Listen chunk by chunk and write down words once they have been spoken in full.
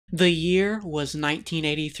The year was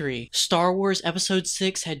 1983. Star Wars Episode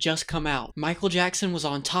 6 had just come out. Michael Jackson was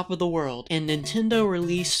on top of the world, and Nintendo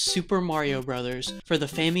released Super Mario Bros. For the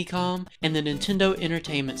Famicom and the Nintendo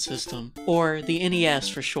Entertainment System, or the NES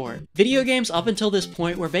for short. Video games up until this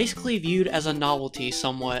point were basically viewed as a novelty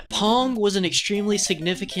somewhat. Pong was an extremely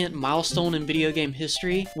significant milestone in video game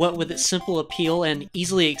history, what with its simple appeal and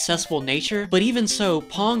easily accessible nature, but even so,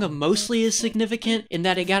 Pong mostly is significant in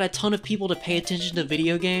that it got a ton of people to pay attention to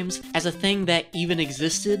video games as a thing that even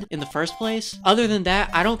existed in the first place. Other than that,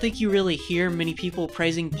 I don't think you really hear many people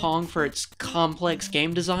praising Pong for its complex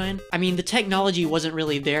game design. I mean, the technology wasn't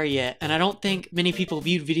really there yet, and I don't think many people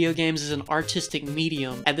viewed video games as an artistic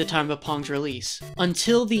medium at the time of Pong's release.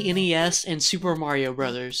 Until the NES and Super Mario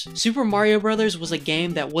Bros. Super Mario Bros. Was a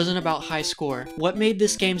game that wasn't about high score. What made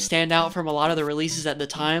this game stand out from a lot of the releases at the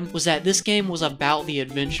time was that this game was about the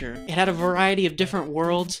adventure. It had a variety of different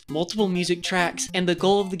worlds, multiple music tracks, and the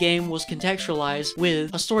goal of the game was contextualized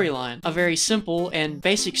with a storyline. A very simple and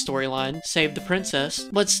basic storyline, save the princess,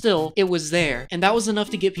 but still, it was there, and that was enough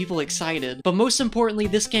to get people excited. But most importantly,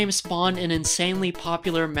 this game spawned an insanely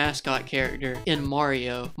popular mascot character in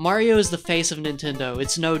Mario. Mario is the face of Nintendo,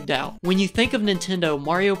 it's no doubt. When you think of Nintendo,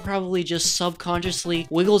 Mario probably just subconsciously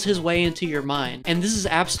wiggles his way into your mind, and this is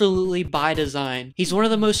absolutely by design. He's one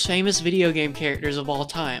of the most famous video game characters of all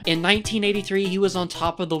time. In 1983, he was on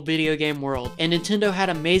top of the video game world, and Nintendo had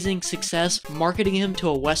amazing success marketing him to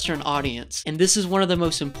a Western audience, and this is one of the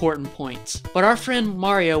most important points. But our friend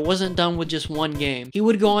Mario wasn't done with just one game. He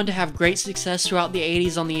would go on to have great success throughout the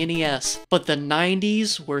 80s on the NES, but the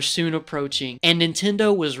 90s were soon approaching, and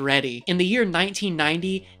Nintendo was ready. In the year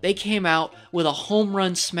 1990, they came out with a home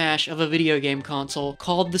run smash of a video game console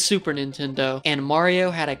called the Super Nintendo, and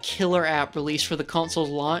Mario had a killer app released for the console's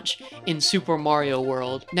launch in Super Mario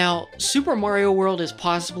World. Now, Super Mario World is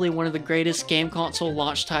possibly one of the greatest game console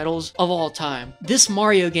launch titles of all time. This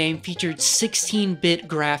Mario game featured 16-bit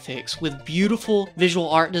graphics with beautiful visual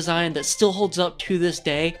art design that still holds up to this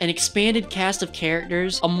day, an expanded cast of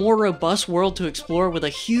characters, a more robust world to explore with a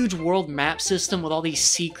huge world map system with all these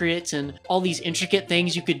secrets and all these intricate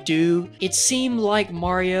things you could do. It seemed like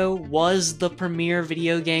Mario was the premier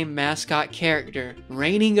video game mascot character,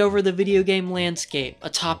 reigning over the video game landscape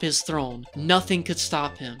atop his throne. Nothing could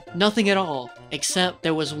stop him. Nothing at all. Except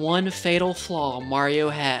there was one fatal flaw Mario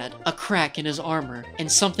had, a crack in his armor,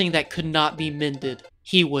 and something that could not be mended.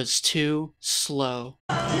 He was too slow.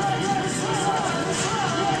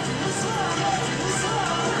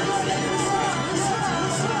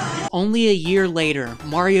 Only a year later,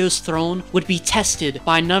 Mario's throne would be tested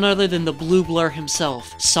by none other than the Blue Blur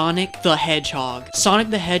himself, Sonic the Hedgehog. Sonic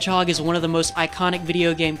the Hedgehog is one of the most iconic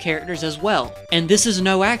video game characters as well, and this is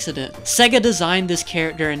no accident. Sega designed this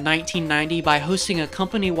character in 1990 by hosting a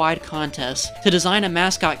company-wide contest to design a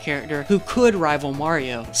mascot character who could rival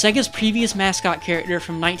Mario. Sega's previous mascot character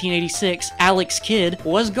from 1986, Alex Kidd,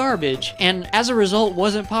 was garbage, and as a result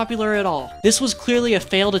wasn't popular at all. This was clearly a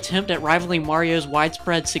failed attempt at rivaling Mario's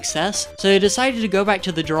widespread success, so they decided to go back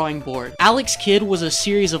to the drawing board. Alex Kidd was a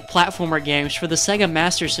series of platformer games for the Sega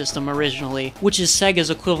Master System originally, which is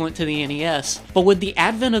Sega's equivalent to the NES. But with the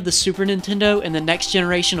advent of the Super Nintendo and the next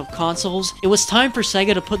generation of consoles, it was time for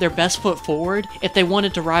Sega to put their best foot forward if they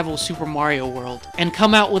wanted to rival Super Mario World, and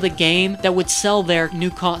come out with a game that would sell their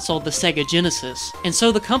new console, the Sega Genesis. And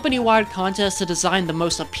so the company-wide contest to design the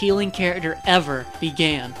most appealing character ever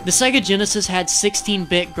began. The Sega Genesis had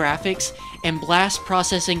 16-bit graphics and blast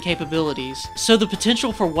processing capabilities, so the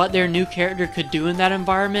potential for what their new character could do in that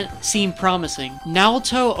environment seemed promising.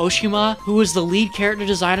 Naoto Oshima, who was the lead character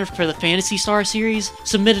designer for the Phantasy Star series,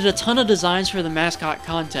 submitted a ton of designs for the mascot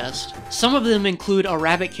contest. Some of them include a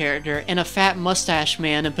rabbit character and a fat mustache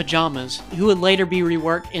man in pajamas, who would later be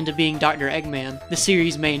reworked into being Dr. Eggman, the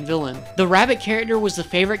series' main villain. The rabbit character was the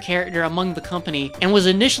favorite character among the company, and was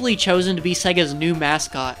initially chosen to be Sega's new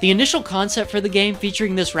mascot. The initial concept for the game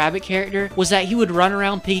featuring this rabbit character was that he would run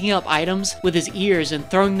around picking up items with his ears and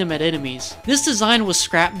throwing them at enemies. This design was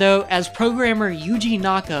scrapped though, as programmer Yuji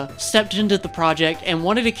Naka stepped into the project and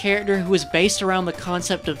wanted a character who was based around the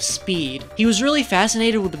concept of speed. He was really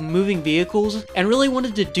fascinated with moving vehicles and really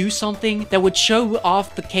wanted to do something that would show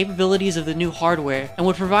off the capabilities of the new hardware and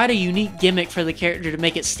would provide a unique gimmick for the character to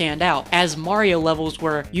make it stand out. As Mario levels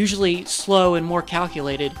were usually slow and more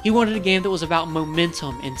calculated, he wanted a game that was about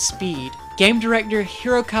momentum and speed. game director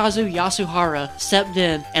Hirokazu Yasuhara stepped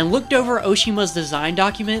in and looked over Oshima's design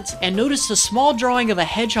documents and noticed a small drawing of a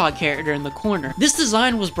hedgehog character in the corner. This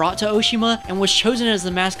design was brought to Oshima and was chosen as the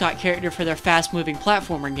mascot character for their fast-moving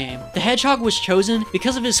platformer game. The hedgehog was chosen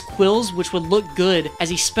because of his quills, which would look good as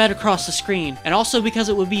he sped across the screen, and also because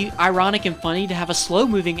it would be ironic and funny to have a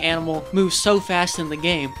slow-moving animal move so fast in the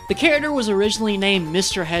game. The character was originally named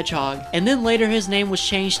Mr. Hedgehog, and then later his name was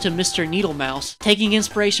changed to Mr. Needlemouse, taking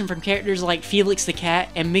inspiration from characters like Felix the Cat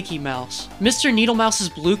and Mickey Mouse. Mr. Needlemouse's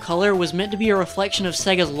blue color was meant to be a reflection of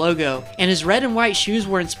Sega's logo, and his red and white shoes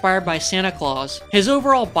were inspired by Santa Claus. His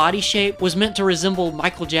overall body shape was meant to resemble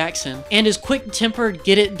Michael Jackson, and his quick-tempered,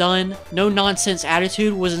 get-it-done, no-nonsense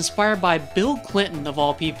attitude was inspired by Bill Clinton, of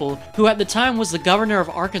all people, who at the time was the governor of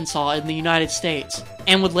Arkansas in the United States,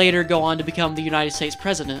 and would later go on to become the United States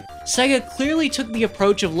president. Sega clearly took the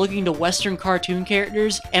approach of looking to Western cartoon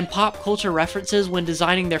characters and pop culture references when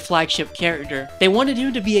designing their flagship character. They wanted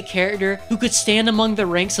him to be a character who could stand among the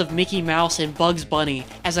ranks of Mickey Mouse and Bugs Bunny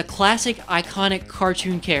as a classic, iconic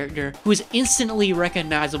cartoon character who is instantly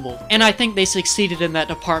recognizable, and I think they succeeded in that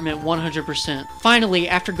department 100%. Finally,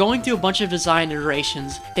 after going through a bunch of design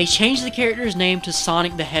iterations, they changed the character's name to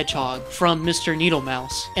Sonic the Hedgehog from Mr.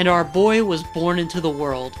 Needlemouse, and our boy was born into the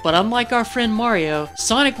world. But unlike our friend Mario,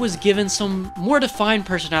 Sonic was given some more defined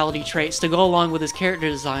personality traits to go along with his character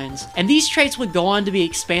designs, and these traits would go on to be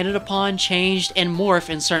expanded upon, changed, and morph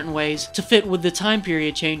in certain ways to fit with the time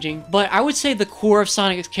period changing. But I would say the core of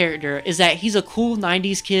Sonic's character is that he's a cool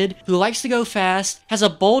 90s kid who likes to go fast, has a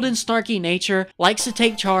bold and snarky nature, likes to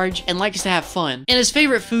take charge, and likes to have fun. And his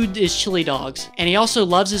favorite food is chili dogs, and he also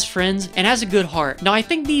loves his friends and has a good heart. Now I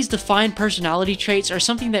think these defined personality traits are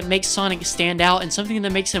something that makes Sonic stand out and something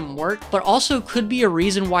that makes him work, but also could be a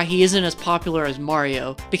reason why he isn't as popular as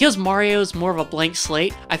Mario. Because Mario is more of a blank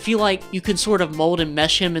slate, I feel like you can sort of mold and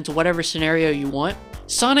mesh him into whatever scenario you want.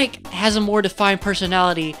 Sonic has a more defined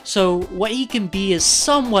personality, so what he can be is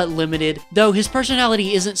somewhat limited, though his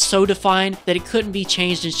personality isn't so defined that it couldn't be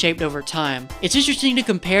changed and shaped over time. It's interesting to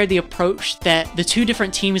compare the approach that the two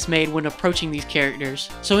different teams made when approaching these characters.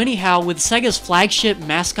 So anyhow, with Sega's flagship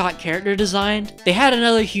mascot character designed, they had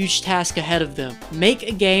another huge task ahead of them. Make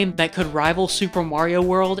a game that could rival Super Mario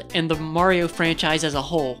World and the Mario franchise as a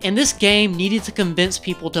whole. And this game needed to convince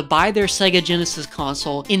people to buy their Sega Genesis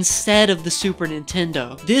console instead of the Super Nintendo.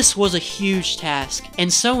 This was a huge task,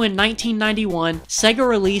 and so in 1991, Sega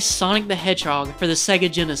released Sonic the Hedgehog for the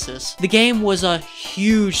Sega Genesis. The game was a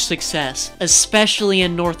huge success, especially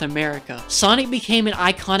in North America. Sonic became an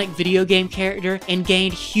iconic video game character and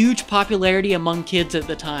gained huge popularity among kids at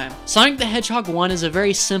the time. Sonic the Hedgehog 1 is a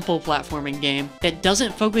very simple platforming game that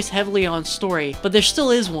doesn't focus heavily on story, but there still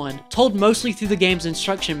is one, told mostly through the game's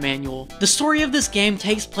instruction manual. The story of this game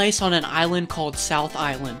takes place on an island called South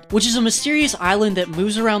Island, which is a mysterious island that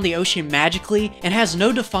moves around the ocean magically and has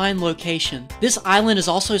no defined location. This island is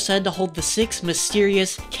also said to hold the 6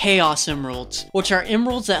 mysterious Chaos Emeralds, which are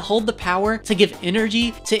emeralds that hold the power to give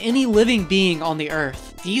energy to any living being on the Earth.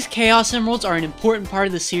 These Chaos Emeralds are an important part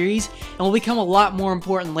of the series and will become a lot more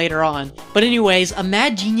important later on. But anyways, a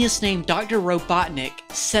mad genius named Dr. Robotnik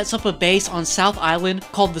sets up a base on South Island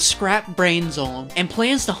called the Scrap Brain Zone and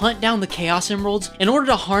plans to hunt down the Chaos Emeralds in order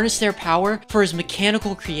to harness their power for his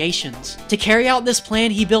mechanical creations. To carry out this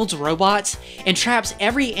plan, he builds robots and traps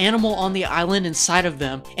every animal on the island inside of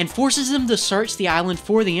them and forces them to search the island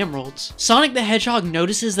for the emeralds. Sonic the Hedgehog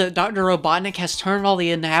notices that Dr. Robotnik has turned all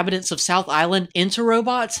the inhabitants of South Island into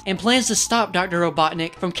robots and plans to stop Dr.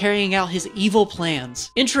 Robotnik from carrying out his evil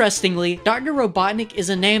plans. Interestingly, Dr. Robotnik is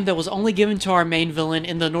a name that was only given to our main villain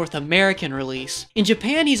in the North American release. In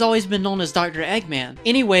Japan, he's always been known as Dr. Eggman.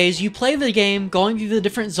 Anyways, you play the game going through the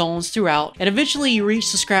different zones throughout, and eventually you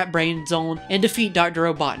reach the Scrap Brain Zone and defeat Dr.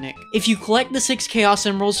 Robotnik. If you collect the 6 Chaos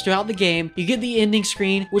Emeralds throughout the game, you get the ending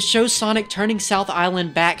screen, which shows Sonic turning South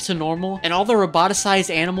Island back to normal and all the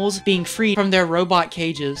roboticized animals being freed from their robot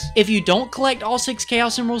cages. If you don't collect all 6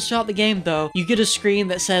 Chaos Emeralds throughout the game though, you get a screen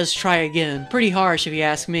that says try again. Pretty harsh if you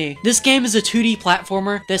ask me. This game is a 2D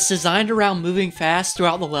platformer that's designed around moving fast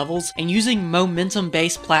throughout the levels and using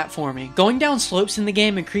momentum-based platforming. Going down slopes in the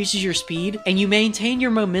game increases your speed, and you maintain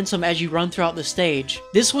your momentum as you run throughout the stage.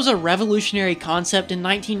 This was a revolutionary concept in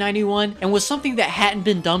 1991 and was something that hadn't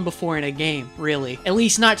been done before in a game, really. At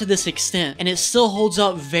least not to this extent, and it still holds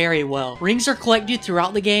up very well. Rings are collected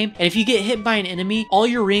throughout the game, and if you get hit by an enemy, all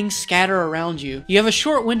your rings scatter around you. You have a a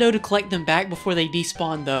short window to collect them back before they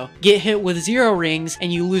despawn though. Get hit with 0 rings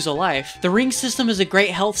and you lose a life. The ring system is a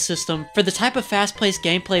great health system for the type of fast-paced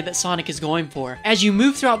gameplay that Sonic is going for. As you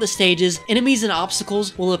move throughout the stages, enemies and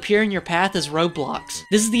obstacles will appear in your path as roadblocks.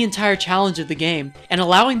 This is the entire challenge of the game, and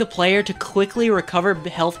allowing the player to quickly recover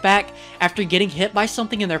health back after getting hit by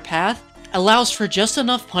something in their path allows for just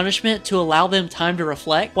enough punishment to allow them time to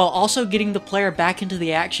reflect, while also getting the player back into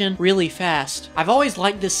the action really fast. I've always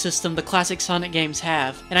liked this system the classic Sonic games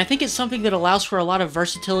have, and I think it's something that allows for a lot of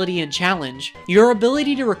versatility and challenge. Your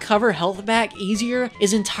ability to recover health back easier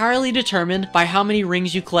is entirely determined by how many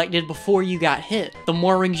rings you collected before you got hit. The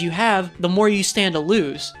more rings you have, the more you stand to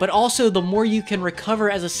lose, but also the more you can recover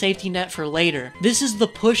as a safety net for later. This is the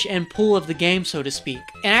push and pull of the game, so to speak.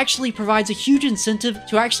 It actually provides a huge incentive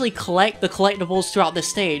to actually collect the collectibles throughout the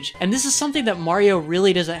stage, and this is something that Mario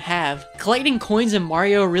really doesn't have. Collecting coins in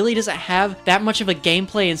Mario really doesn't have that much of a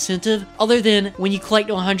gameplay incentive, other than when you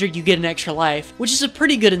collect 100 you get an extra life, which is a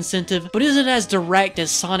pretty good incentive, but isn't as direct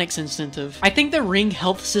as Sonic's incentive. I think the ring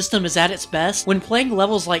health system is at its best when playing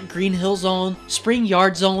levels like Green Hill Zone, Spring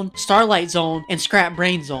Yard Zone, Starlight Zone, and Scrap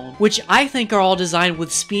Brain Zone, which I think are all designed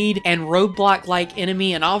with speed and roadblock-like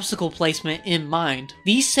enemy and obstacle placement in mind.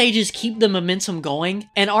 These stages keep the momentum going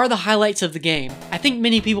and are the highlights of the game. I think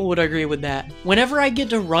many people would agree with that. Whenever I get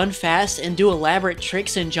to run fast and do elaborate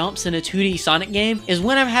tricks and jumps in a 2D Sonic game is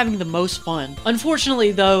when I'm having the most fun.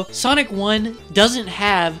 Unfortunately though, Sonic 1 doesn't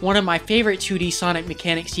have one of my favorite 2D Sonic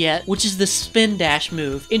mechanics yet, which is the spin dash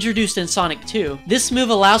move, introduced in Sonic 2. This move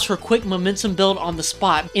allows for quick momentum build on the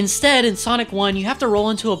spot. Instead, in Sonic 1, you have to roll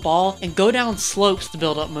into a ball and go down slopes to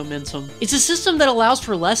build up momentum. It's a system that allows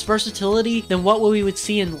for less versatility than what we would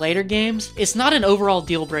see in later games. It's not an overall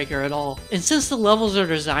deal breaker at all, and since the levels are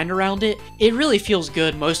designed around it, it really feels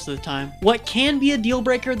good most of the time. What can be a deal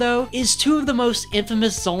breaker though is two of the most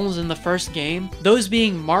infamous zones in the first game, those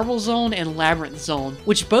being Marble Zone and Labyrinth Zone,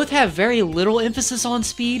 which both have very little emphasis on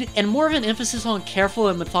speed and more of an emphasis on careful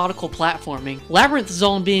and methodical platforming. Labyrinth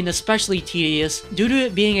Zone being especially tedious due to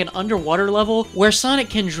it being an underwater level where Sonic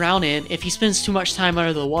can drown in if he spends too much time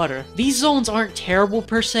under the water. These zones aren't terrible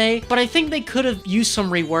per se, but I think they could have used some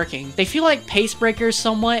reworking. They feel like pace breakers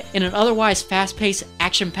somewhat in an otherwise fast-paced,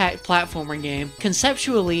 action-packed platformer game.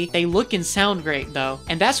 Conceptually, they look and sound great though,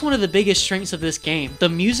 and that's one of the biggest strengths of this game. The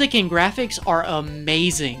music and graphics are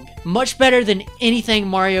amazing. Much better than anything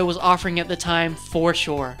Mario was offering at the time, for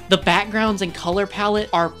sure. The backgrounds and color palette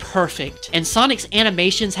are perfect, and Sonic's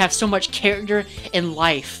animations have so much character and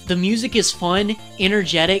life. The music is fun,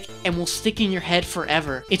 energetic, and will stick in your head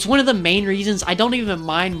forever. It's one of the main reasons I don't even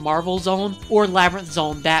mind Marble Zone or Labyrinth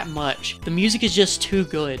Zone that much. The music is just too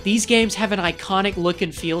good. These games have an iconic look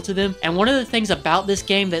and feel to them, and one of the things about this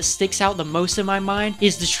game that sticks out the most in my mind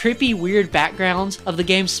is the trippy, weird backgrounds of the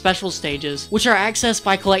game's special stages, which are accessed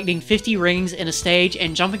by collecting 50 rings in a stage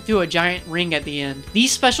and jumping through a giant ring at the end.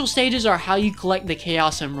 These special stages are how you collect the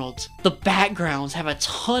Chaos Emeralds. The backgrounds have a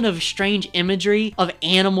ton of strange imagery of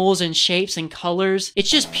animals and shapes and colors. It's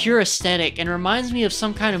just pure aesthetic and reminds me of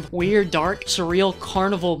some kind of weird, dark, surreal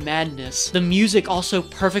carnival madness. The music also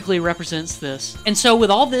perfectly represents this. And so with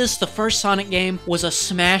all this, the first Sonic game was a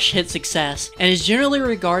smash hit success and is generally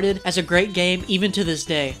regarded as a great game even to this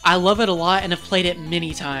day. I love it a lot and have played it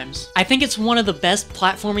many times. I think it's one of the best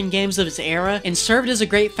platforming games of its era and served as a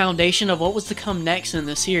great foundation of what was to come next in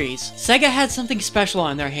the series. Sega had something special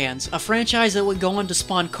on their hands, a franchise that would go on to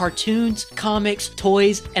spawn cartoons, comics,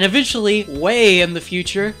 toys, and eventually, way in the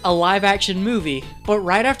future, a live-action movie. But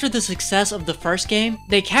right after the success of the first game,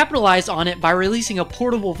 they capitalized on it by releasing a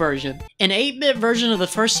portable version. An 8-bit version of the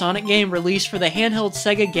first Sonic game released for the handheld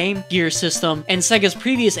Sega Game Gear system and Sega's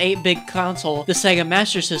previous 8-bit console, the Sega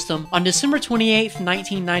Master System, on December 28,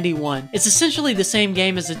 1991. It's essentially the same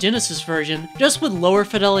game as the Genesis version, just with lower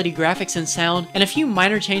fidelity graphics and sound, and a few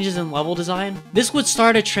minor changes in level design. This would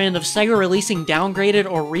start a trend of Sega releasing downgraded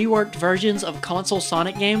or reworked versions of console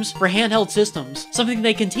Sonic games for handheld systems, something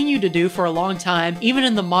they continued to do for a long time, even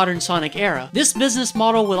in the modern Sonic era. This business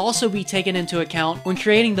model would also be taken into account when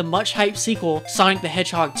creating the much-hyped sequel, Sonic the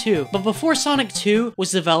Hedgehog 2. But before Sonic 2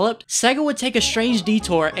 was developed, Sega would take a strange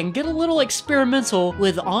detour and get a little experimental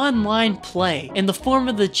with online play in the form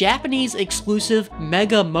of the Japanese exclusive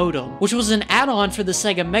Mega Modem, which was an add-on for the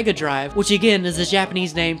Sega Mega Drive, which again is the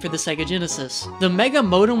Japanese name for the Sega Genesis. The Mega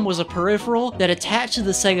Modem was a peripheral that attached to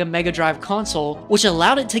the Sega Mega Drive console, which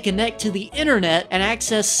allowed it to connect to the internet and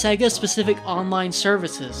access Sega-specific online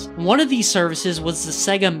services. One of these services was the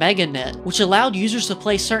Sega MegaNet, which allowed users to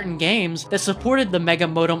play certain games that supported the Mega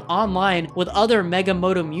Modem online with other Mega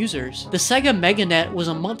Modem users. The Sega MegaNet was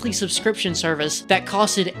a monthly subscription service that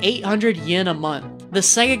costed 800 yen a month. The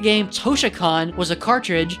Sega game Toshikan was a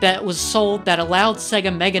cartridge that was sold that allowed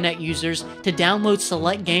Sega MegaNet users to download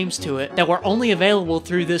select games to it that were only available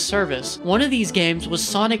through this service. One of these games was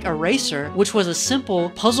Sonic Eraser, which was a simple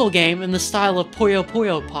puzzle game in the style of Puyo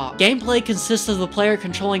Puyo Pop. Gameplay consists of the player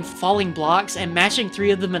controlling falling blocks and matching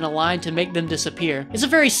 3 of them in a line to make them disappear. It's a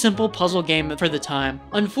very simple puzzle game for the time.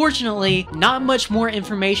 Unfortunately, not much more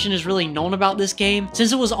information is really known about this game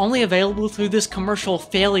since it was only available through this commercial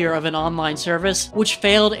failure of an online service, which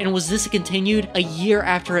failed and was discontinued a year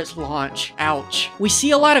after its launch. Ouch. We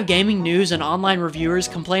see a lot of gaming news and online reviewers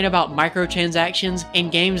complain about microtransactions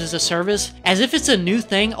and games as a service as if it's a new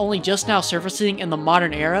thing only just now surfacing in the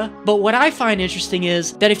modern era, but what I find interesting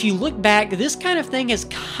is that if you look back, this kind of thing has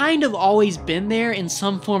kind of always been there in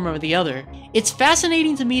some form or the other. It's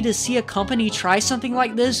fascinating to me to see a company try something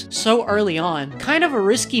like this so early on. Kind of a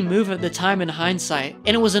risky move at the time in hindsight,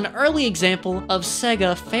 and it was an early example of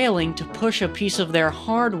Sega failing to push a piece of their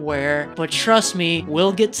hardware, but trust me,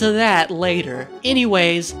 we'll get to that later.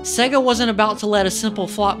 Anyways, Sega wasn't about to let a simple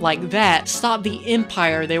flop like that stop the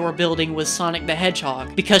empire they were building with Sonic the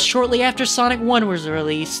Hedgehog, because shortly after Sonic 1 was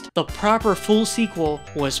released, the proper full sequel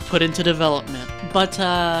was put into development. But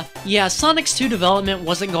yeah, Sonic's 2 development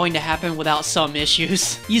wasn't going to happen without some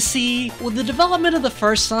issues. You see, with the development of the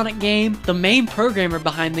first Sonic game, the main programmer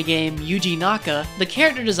behind the game, Yuji Naka, the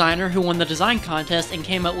character designer who won the design contest and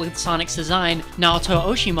came up with Sonic's design, Naoto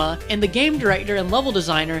Oshima, and the game director and level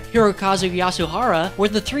designer, Hirokazu Yasuhara, were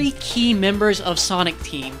the 3 key members of Sonic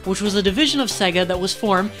Team, which was a division of Sega that was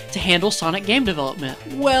formed to handle Sonic game development.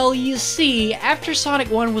 Well, you see, after Sonic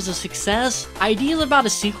 1 was a success, ideas about a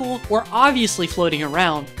sequel were obviously floating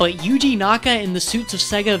around, but Yuji Naka and the suits of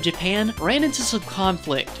Sega of Japan ran into some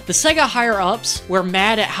conflict. The Sega higher-ups were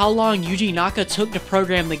mad at how long Yuji Naka took to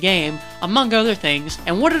program the game, among other things,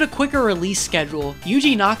 and wanted a quicker release schedule.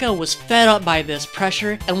 Yuji Naka was fed up by this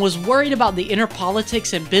pressure and was worried about the inner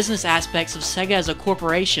politics and business aspects of Sega as a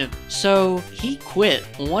corporation, so he quit.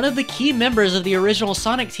 One of the key members of the original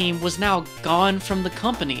Sonic team was now gone from the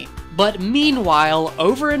company. But meanwhile,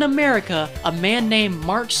 over in America, a man named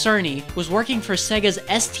Mark Cerny was working for Sega's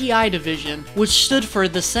STI division, which stood for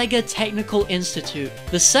the Sega Technical Institute.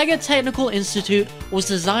 The Sega Technical Institute was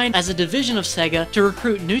designed as a division of Sega to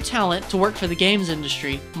recruit new talent to work for the games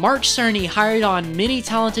industry. Mark Cerny hired on many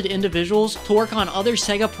talented individuals to work on other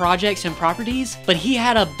Sega projects and properties, but he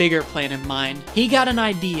had a bigger plan in mind. He got an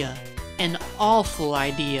idea. An awful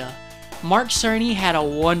idea. Mark Cerny had a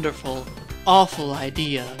wonderful, awful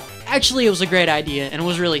idea. Actually, it was a great idea, and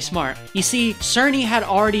was really smart. You see, Cerny had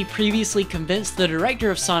already previously convinced the director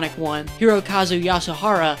of Sonic 1, Hirokazu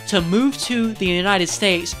Yasuhara, to move to the United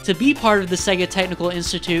States to be part of the Sega Technical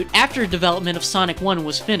Institute after development of Sonic 1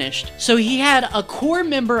 was finished. So he had a core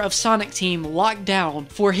member of Sonic Team locked down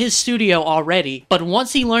for his studio already, but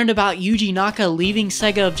once he learned about Yuji Naka leaving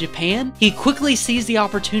Sega of Japan, he quickly seized the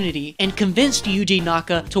opportunity and convinced Yuji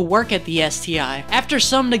Naka to work at the STI. After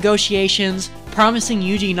some negotiations, promising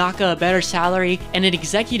Yuji Naka a better salary and an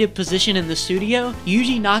executive position in the studio,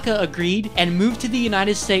 Yuji Naka agreed and moved to the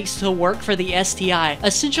United States to work for the STI,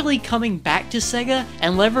 essentially coming back to Sega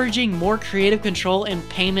and leveraging more creative control and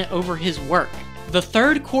payment over his work. The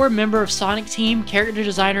third core member of Sonic Team, character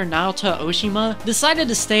designer Naoto Oshima, decided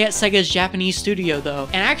to stay at Sega's Japanese studio though,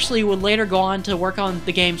 and actually would later go on to work on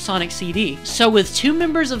the game Sonic CD. So with 2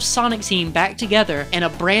 members of Sonic Team back together and a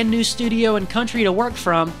brand new studio and country to work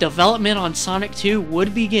from, development on Sonic 2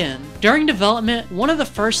 would begin. During development, one of the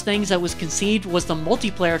first things that was conceived was the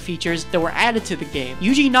multiplayer features that were added to the game.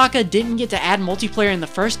 Yuji Naka didn't get to add multiplayer in the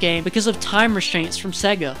first game because of time restraints from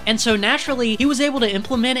Sega, and so naturally he was able to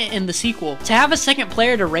implement it in the sequel. To have a second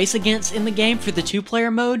player to race against in the game for the 2-player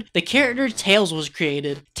mode, the character Tails was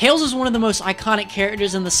created. Tails is one of the most iconic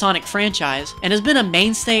characters in the Sonic franchise, and has been a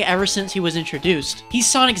mainstay ever since he was introduced. He's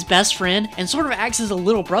Sonic's best friend, and sort of acts as a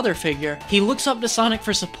little brother figure. He looks up to Sonic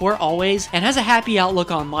for support always, and has a happy outlook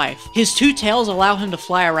on life. His 2 tails allow him to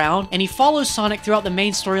fly around, and he follows Sonic throughout the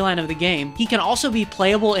main storyline of the game. He can also be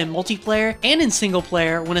playable in multiplayer and in single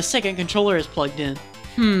player when a second controller is plugged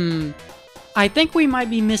in. I think we might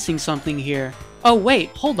be missing something here. Oh wait,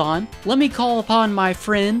 hold on. Let me call upon my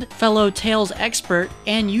friend, fellow Tails expert,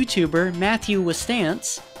 and YouTuber Matthew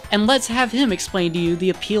Westance, and let's have him explain to you the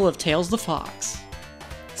appeal of Tails the Fox.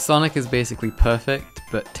 Sonic is basically perfect,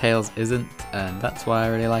 but Tails isn't, and that's why I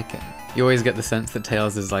really like him. You always get the sense that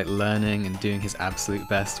Tails is like learning and doing his absolute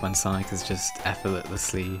best when Sonic is just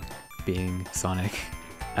effortlessly being Sonic.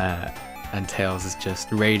 And Tails is just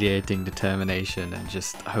radiating determination and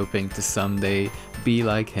just hoping to someday be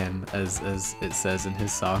like him, as it says in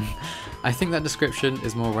his song. I think that description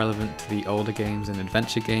is more relevant to the older games and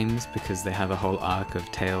adventure games because they have a whole arc of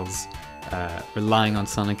Tails relying on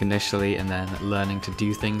Sonic initially and then learning to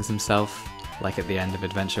do things himself, like at the end of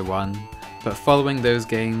Adventure 1. But following those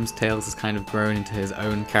games, Tails has kind of grown into his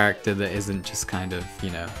own character that isn't just kind of, you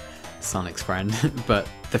know, Sonic's friend, but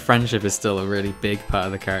the friendship is still a really big part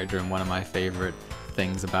of the character and one of my favorite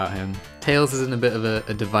things about him. Tails is in a bit of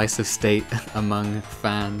a divisive state among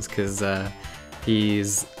fans because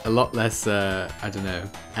he's a lot less, I don't know,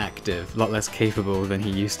 active, a lot less capable than he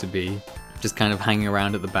used to be. Just kind of hanging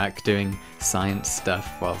around at the back doing science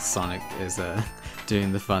stuff while Sonic is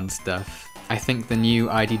doing the fun stuff. I think the new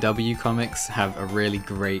IDW comics have a really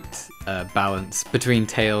great balance between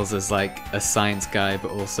Tails as like a science guy,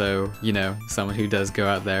 but also, you know, someone who does go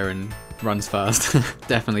out there and runs fast.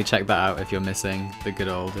 Definitely check that out if you're missing the good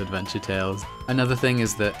old Adventure Tales. Another thing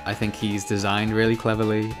is that I think he's designed really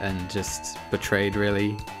cleverly and just portrayed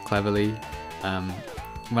really cleverly.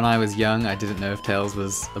 When I was young, I didn't know if Tails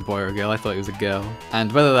was a boy or a girl. I thought he was a girl.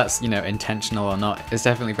 And whether that's, you know, intentional or not, it's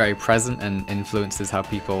definitely very present and influences how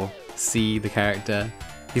people see the character.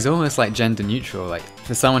 He's almost like gender neutral. Like,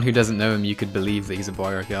 for someone who doesn't know him, you could believe that he's a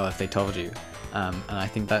boy or a girl if they told you. And I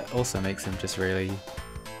think that also makes him just really,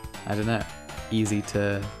 I don't know, easy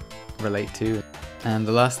to relate to. And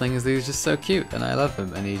the last thing is that he's just so cute, and I love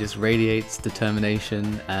him, and he just radiates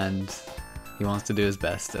determination, and he wants to do his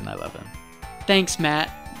best, and I love him. Thanks, Matt.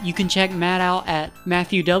 You can check Matt out at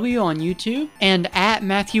Matthew W on YouTube and at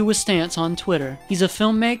Matthew Wistance on Twitter. He's a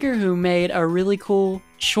filmmaker who made a really cool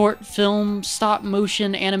short film stop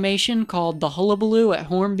motion animation called The Hullabaloo at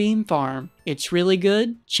Hornbeam Farm. It's really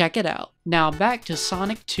good. Check it out. Now back to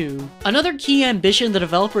Sonic 2. Another key ambition the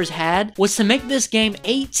developers had was to make this game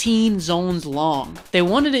 18 zones long. They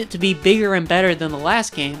wanted it to be bigger and better than the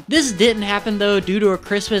last game. This didn't happen though due to a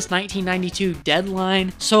Christmas 1992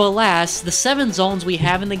 deadline, so alas, the 7 zones we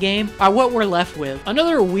have in the game are what we're left with.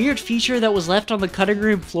 Another weird feature that was left on the cutting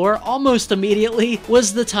room floor almost immediately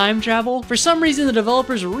was the time travel. For some reason the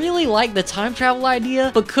developers really liked the time travel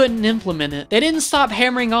idea but couldn't implement it. They didn't stop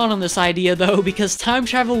hammering on this idea though because time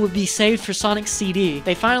travel would be saved for Sonic's CD.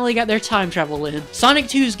 They finally got their time travel in. Sonic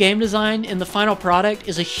 2's game design in the final product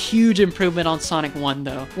is a huge improvement on Sonic 1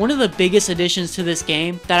 though. One of the biggest additions to this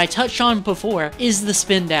game that I touched on before is the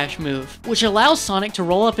spin dash move, which allows Sonic to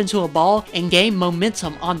roll up into a ball and gain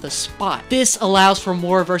momentum on the spot. This allows for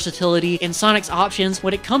more versatility in Sonic's options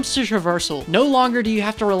when it comes to traversal. No longer do you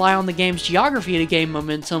have to rely on the game's geography to gain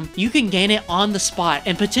momentum, you can gain it on the spot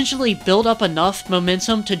and potentially build up enough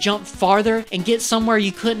momentum to jump farther and get somewhere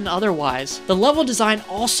you couldn't otherwise. The level design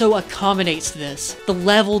also accommodates this. The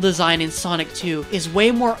level design in Sonic 2 is way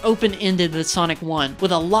more open-ended than Sonic 1,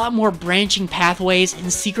 with a lot more branching pathways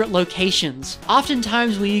and secret locations.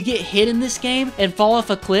 Oftentimes when you get hit in this game and fall off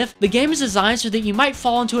a cliff, the game is designed so that you might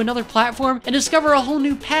fall onto another platform and discover a whole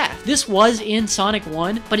new path. This was in Sonic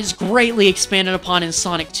 1, but it's greatly expanded upon in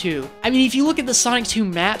Sonic 2. I mean, if you look at the Sonic 2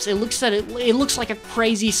 maps, it looks like a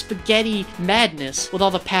crazy spaghetti madness with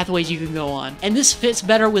all the pathways you can go on. And this fits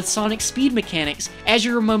better with Sonic's speed mechanics, as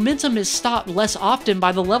your momentum is stopped less often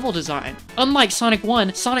by the level design. Unlike Sonic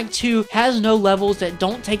 1, Sonic 2 has no levels that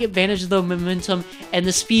don't take advantage of the momentum and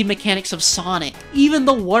the speed mechanics of Sonic. Even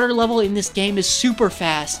the water level in this game is super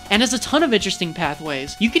fast and has a ton of interesting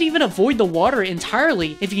pathways. You can even avoid the water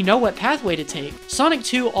entirely if you know what pathway to take. Sonic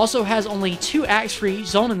 2 also has only 2 acts for each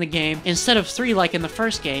zone in the game instead of 3 like in the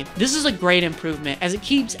first game. This is a great improvement as it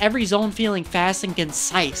keeps every zone feeling fast and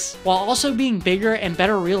concise, while also being bigger and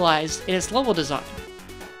better realized in its level design.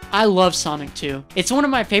 I love Sonic 2. It's one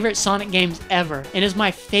of my favorite Sonic games ever, and is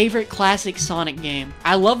my favorite classic Sonic game.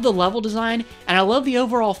 I love the level design, and I love the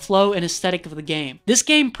overall flow and aesthetic of the game. This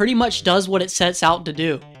game pretty much does what it sets out to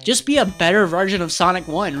do. Just be a better version of Sonic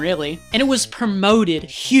 1, really. And it was promoted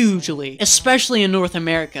hugely, especially in North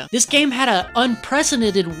America. This game had an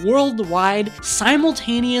unprecedented worldwide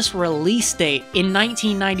simultaneous release date in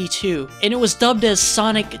 1992, and it was dubbed as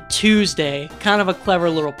Sonic Tuesday. Kind of a clever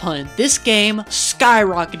little pun. This game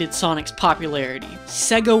skyrocketed Sonic's popularity.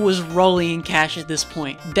 Sega was rolling in cash at this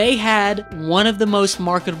point. They had one of the most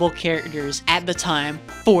marketable characters at the time,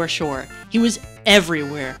 for sure. He was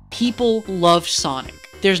everywhere. People loved Sonic.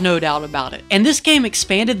 there's no doubt about it. And this game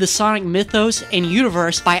expanded the Sonic mythos and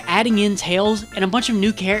universe by adding in Tails and a bunch of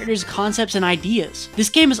new characters, concepts, and ideas. This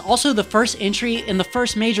game is also the first entry in the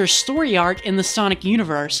first major story arc in the Sonic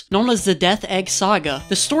universe, known as the Death Egg Saga.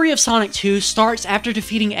 The story of Sonic 2 starts after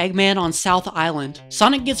defeating Eggman on South Island.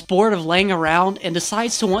 Sonic gets bored of laying around and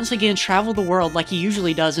decides to once again travel the world like he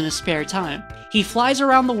usually does in his spare time. He flies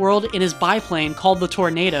around the world in his biplane called the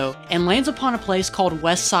Tornado and lands upon a place called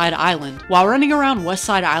West Side Island. While running around West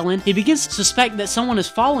Side Island, he begins to suspect that someone is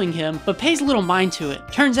following him, but pays little mind to it.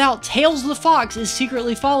 Turns out Tails the Fox is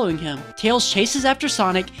secretly following him. Tails chases after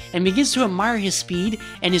Sonic and begins to admire his speed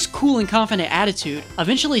and his cool and confident attitude.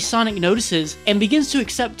 Eventually Sonic notices and begins to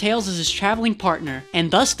accept Tails as his traveling partner, and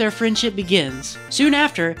thus their friendship begins. Soon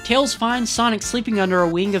after, Tails finds Sonic sleeping under a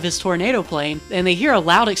wing of his Tornado plane, and they hear a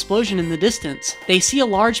loud explosion in the distance. They see a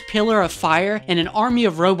large pillar of fire and an army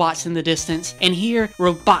of robots in the distance, and hear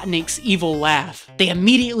Robotnik's evil laugh. They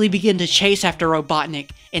immediately begin to chase after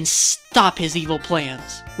Robotnik and stop his evil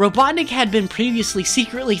plans. Robotnik had been previously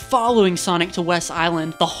secretly following Sonic to West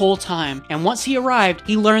Island the whole time, and once he arrived,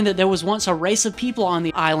 he learned that there was once a race of people on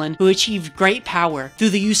the island who achieved great power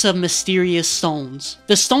through the use of mysterious stones.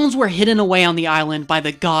 The stones were hidden away on the island by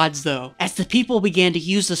the gods though, as the people began to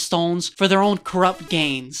use the stones for their own corrupt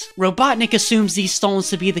gains. Robotnik assumes these stones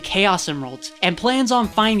to be the Chaos Emeralds, and plans on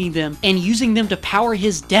finding them and using them to power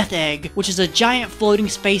his Death Egg, which is a giant floating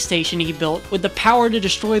space station he built with the power to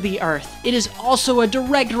destroy the Earth. It is also a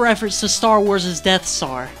direct reference to Star Wars' Death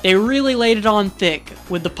Star. They really laid it on thick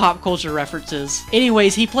with the pop culture references.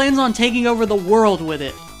 Anyways, he plans on taking over the world with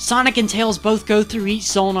it. Sonic and Tails both go through each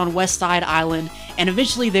zone on West Side Island, and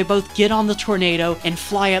eventually they both get on the Tornado and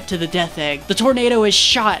fly up to the Death Egg. The Tornado is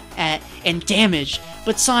shot at and damaged,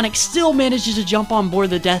 but Sonic still manages to jump on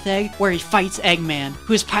board the Death Egg, where he fights Eggman,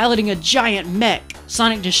 who is piloting a giant mech.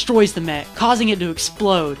 Sonic destroys the mech, causing it to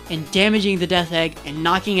explode and damaging the Death Egg and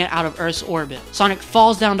knocking it out of Earth's orbit. Sonic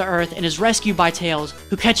falls down to Earth and is rescued by Tails,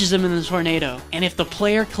 who catches him in the Tornado. And if the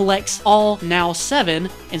player collects all, now 7,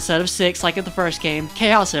 instead of 6 like at the first game,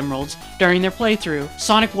 Chaos Emeralds during their playthrough,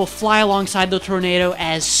 Sonic will fly alongside the Tornado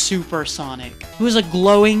as Super Sonic, who is a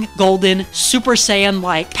glowing, golden, Super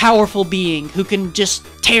Saiyan-like, powerful being who can just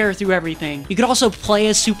tear through everything. You could also play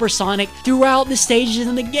as Super Sonic throughout the stages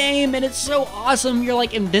in the game, and it's so awesome. You're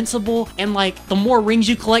like invincible, and like the more rings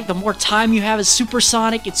you collect, the more time you have as Super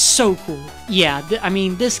Sonic. It's so cool. Yeah, I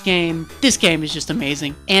mean, this game is just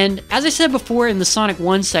amazing. And as I said before in the Sonic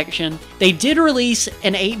 1 section, they did release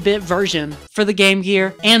an 8-bit version for the Game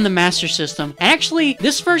Gear and the Master System. And actually,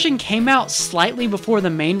 this version came out slightly before the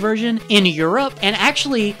main version in Europe, and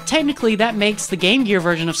actually, technically, that makes the Game Gear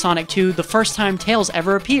version of Sonic 2 the first time Tails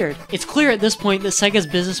ever appeared. It's clear at this point that Sega's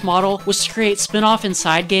business model was to create spin-off and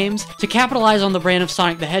side games to capitalize on the brand of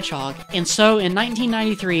Sonic the Hedgehog. And so, in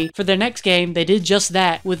 1993, for their next game, they did just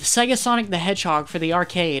that with Sega Sonic the Hedgehog for the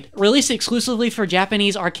arcade. Released exclusively for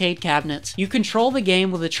Japanese arcade cabinets, you control the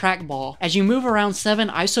game with a trackball as you move around 7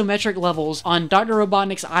 isometric levels on Dr.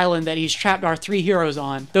 Robotnik's island that he's trapped our 3 heroes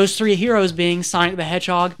on. Those 3 heroes being Sonic the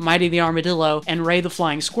Hedgehog, Mighty the Armadillo, and Ray the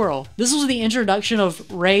Flying Squirrel. This was the introduction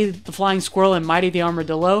of Ray the Flying Squirrel and Mighty the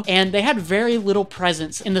Armadillo, and they had very little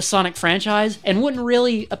presence in the Sonic franchise and wouldn't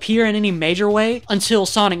really appear in any major way until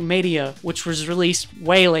Sonic Mania, which was released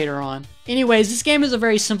way later on. Anyways, this game is a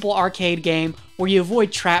very simple arcade game where you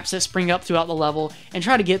avoid traps that spring up throughout the level and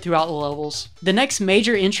try to get throughout the levels. The next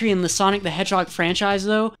major entry in the Sonic the Hedgehog franchise,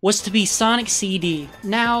 though, was to be Sonic CD.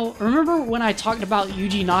 Now, remember when I talked about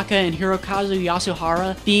Yuji Naka and Hirokazu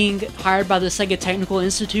Yasuhara being hired by the Sega Technical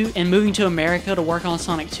Institute and moving to America to work on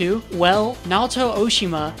Sonic 2? Well, Naoto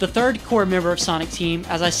Oshima, the third core member of Sonic Team,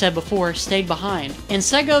 as I said before, stayed behind, and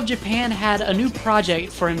Sega of Japan had a new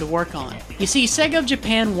project for him to work on. You see, Sega of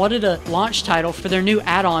Japan wanted a launch title for their new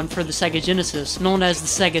add-on for the Sega Genesis, known as the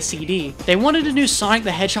Sega CD. They wanted a new Sonic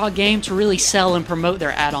the Hedgehog game to really sell and promote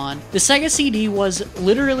their add-on. The Sega CD was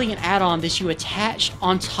literally an add-on that you attached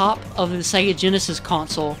on top of the Sega Genesis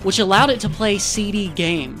console, which allowed it to play CD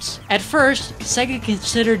games. At first, Sega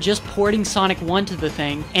considered just porting Sonic 1 to the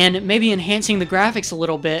thing, and maybe enhancing the graphics a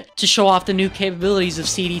little bit to show off the new capabilities of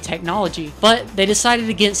CD technology. But they decided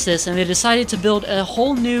against this, and they decided to build a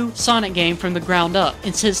whole new Sonic game from the ground up.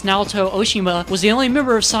 And since Naoto Naoto Oshima was the only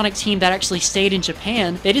member of Sonic Team that actually stayed in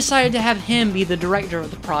Japan, they decided to have him be the director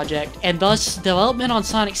of the project, and thus development on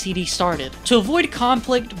Sonic CD started. To avoid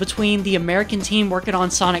conflict between the American team working on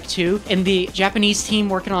Sonic 2 and the Japanese team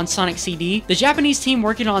working on Sonic CD, the Japanese team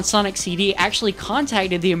working on Sonic CD actually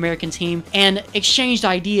contacted the American team and exchanged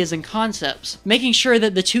ideas and concepts, making sure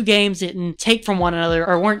that the two games didn't take from one another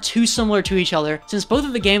or weren't too similar to each other, since both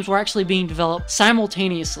of the games were actually being developed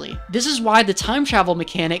simultaneously. This is why the time travel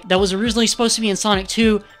mechanic that was originally supposed to be in Sonic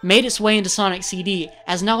 2 made its way into Sonic CD,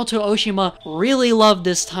 as Naoto Oshima really loved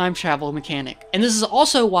this time travel mechanic. And this is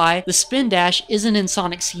also why the spin dash isn't in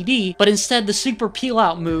Sonic CD, but instead the super peel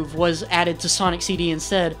out move was added to Sonic CD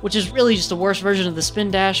instead, which is really just a worse version of the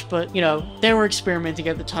spin dash, but you know, they were experimenting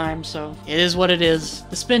at the time, so it is what it is.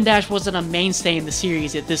 The spin dash wasn't a mainstay in the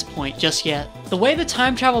series at this point just yet. The way the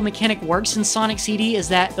time travel mechanic works in Sonic CD is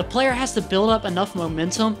that the player has to build up enough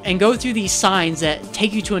momentum and go through these signs that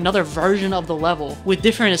take you to another version of the level with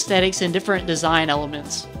different aesthetics and different design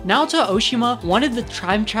elements. Naoto Oshima wanted the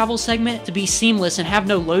time travel segment to be seamless and have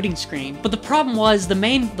no loading screen, but the problem was the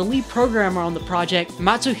lead programmer on the project,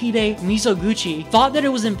 Matsuhide Mizoguchi, thought that it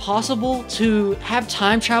was impossible to have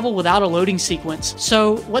time travel without a loading sequence.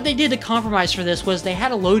 So what they did to compromise for this was they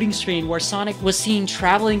had a loading screen where Sonic was seen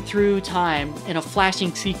traveling through time in a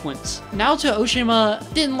flashing sequence. Naoto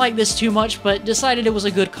Oshima didn't like this too much, but decided it was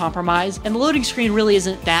a good compromise, and the loading screen really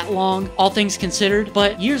isn't that long, all things considered,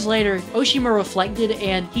 but years later, Oshima reflected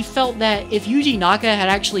and he felt that if Yuji Naka had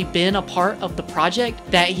actually been a part of the project,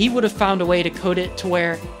 that he would have found a way to code it to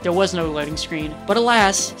where there was no loading screen. But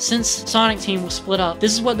alas, since Sonic Team was split up,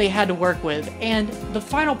 this is what they had to work with, and the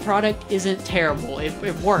final product isn't terrible.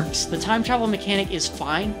 It works. The time travel mechanic is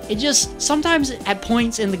fine. It just, sometimes at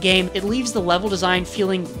points in the game, it leaves the level design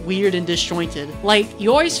feeling weird and disjointed. Like,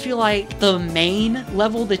 you always feel like the main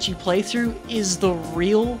level that you play through is the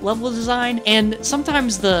real level design, and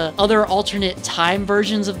sometimes the other alternate time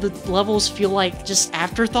versions of the levels feel like just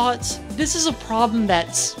afterthoughts. This is a problem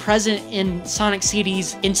that's present in Sonic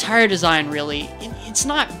CD's entire design, really. It's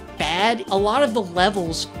not bad. A lot of the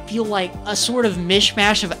levels feel like a sort of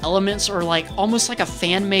mishmash of elements, or like almost like a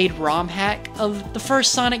fan-made ROM hack of the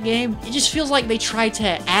first Sonic game. It just feels like they tried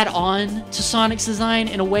to add on to Sonic's design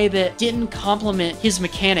in a way that didn't complement his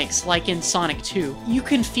mechanics like in Sonic 2. You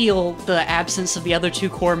can feel the absence of the other two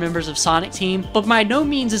core members of Sonic Team, but by no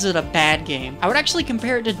means is it a bad game. I would actually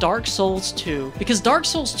compare it to Dark Souls 2, because Dark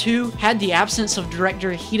Souls 2 had the absence of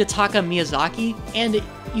director Hidetaka Miyazaki, and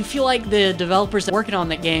you feel like the developers that were working on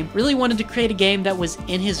that game really wanted to create a game that was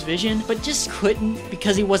in his vision, but just couldn't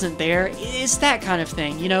because he wasn't there. It's that kind of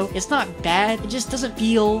thing, you know? It's not bad, it just doesn't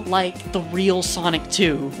feel like the real Sonic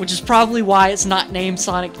 2, which is probably why it's not named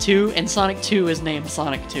Sonic 2, and Sonic 2 is named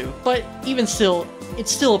Sonic 2. But even still,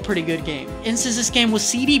 it's still a pretty good game. And since this game was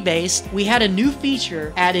CD based, we had a new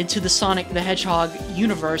feature added to the Sonic the Hedgehog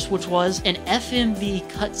universe, which was an FMV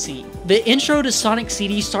cutscene. The intro to Sonic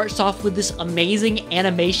CD starts off with this amazing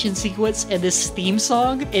animation sequence and this theme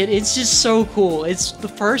song, and it's just so cool. It's the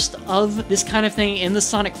first of this kind of thing in the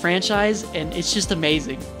Sonic franchise, and it's just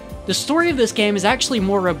amazing. The story of this game is actually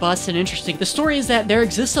more robust and interesting. The story is that there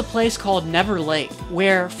exists a place called Never Lake,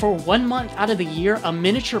 where for 1 month out of the year, a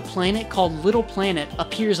miniature planet called Little Planet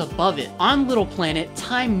appears above it. On Little Planet,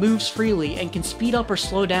 time moves freely and can speed up or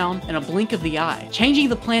slow down in a blink of the eye, changing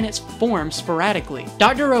the planet's form sporadically.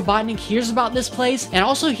 Dr. Robotnik hears about this place and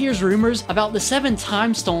also hears rumors about the 7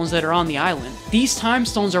 time stones that are on the island. These time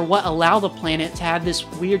stones are what allow the planet to have this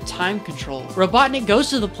weird time control. Robotnik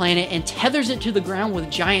goes to the planet and tethers it to the ground with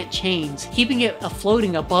giant chains, keeping it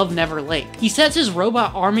floating above Never Lake. He sets his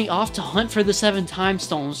robot army off to hunt for the 7 time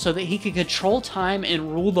stones so that he could control time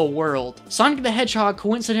and rule the world. Sonic the Hedgehog,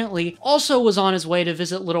 coincidentally, also was on his way to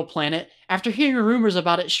visit Little Planet after hearing rumors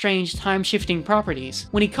about its strange time-shifting properties.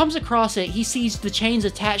 When he comes across it, he sees the chains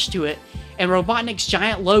attached to it and Robotnik's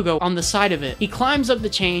giant logo on the side of it. He climbs up the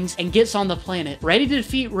chains and gets on the planet, ready to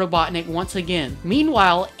defeat Robotnik once again.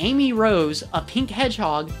 Meanwhile, Amy Rose, a pink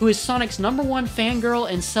hedgehog who is Sonic's #1 fangirl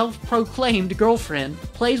and self-proclaimed girlfriend,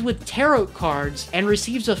 plays with tarot cards and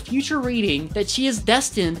receives a future reading that she is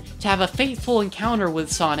destined to have a fateful encounter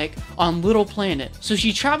with Sonic on Little Planet. So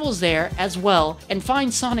she travels there as well and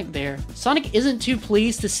finds Sonic there. Sonic isn't too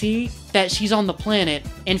pleased to see that she's on the planet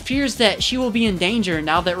and fears that she will be in danger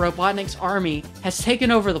now that Robotnik's army has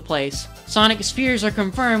taken over the place. Sonic's fears are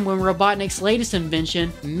confirmed when Robotnik's latest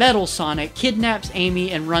invention, Metal Sonic, kidnaps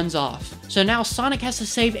Amy and runs off. So now Sonic has to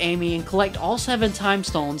save Amy and collect all 7 Time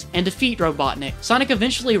Stones and defeat Robotnik. Sonic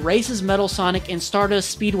eventually races Metal Sonic in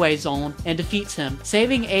Stardust Speedway Zone and defeats him,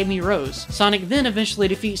 saving Amy Rose. Sonic then eventually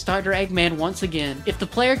defeats Dr. Eggman once again. If the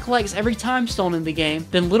player collects every Time Stone in the game,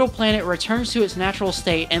 then Little Planet returns to its natural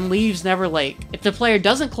state and leaves Never Lake. If the player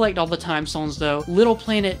doesn't collect all the Time Stones though, Little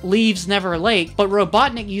Planet leaves Never Lake, but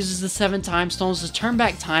Robotnik uses the 7 Time Stones to turn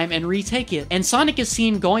back time and retake it, and Sonic is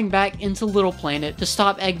seen going back into Little Planet to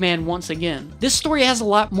stop Eggman once again. This story has a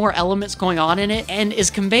lot more elements going on in it and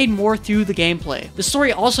is conveyed more through the gameplay. The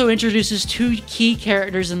story also introduces 2 key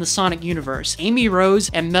characters in the Sonic universe, Amy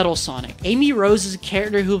Rose and Metal Sonic. Amy Rose is a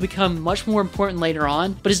character who will become much more important later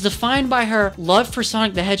on, but is defined by her love for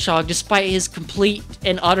Sonic the Hedgehog despite his complete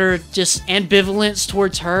and utter just ambivalence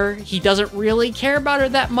towards her. He doesn't really care about her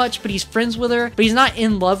that much, but he's friends with her, but he's not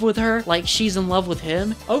in love with her like she's in love with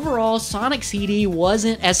him. Overall, Sonic CD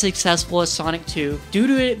wasn't as successful as Sonic 2 due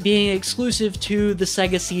to it being exclusive to the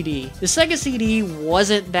Sega CD. The Sega CD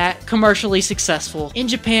wasn't that commercially successful in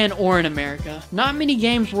Japan or in America. Not many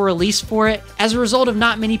games were released for it as a result of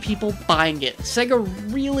not many people buying it. Sega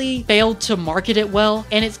really failed to market it well,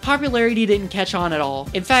 and its popularity didn't catch on at all.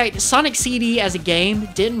 In fact, Sonic CD as a game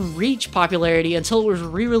didn't reach popularity until it was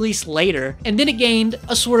re-released later, and then it gained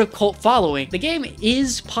a sort of cult following. The game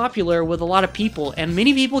is popular with a lot of people, and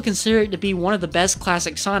many people consider it to be one of the best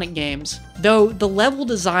classic Sonic games, though the level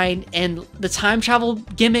design and the time travel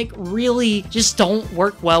gimmick really just don't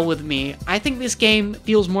work well with me. I think this game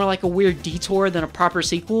feels more like a weird detour than a proper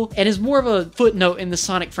sequel, and is more of a footnote in the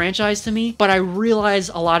Sonic franchise to me, but I realize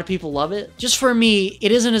a lot of people love it. Just for me,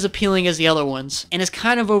 it isn't as appealing as the other ones, and is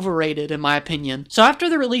kind of overrated in my opinion. So after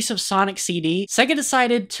the release of Sonic CD, Sega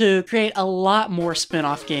decided to create a lot more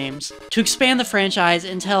spin-off games to expand the franchise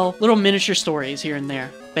and tell little miniature stories here and there,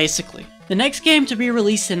 basically. The next game to be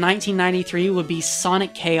released in 1993 would be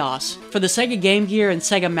Sonic Chaos for the Sega Game Gear and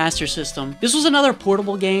Sega Master System. This was another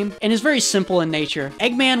portable game and is very simple in nature.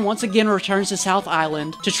 Eggman once again returns to South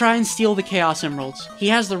Island to try and steal the Chaos Emeralds. He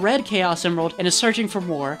has the red Chaos Emerald and is searching for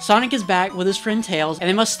more. Sonic is back with his friend Tails, and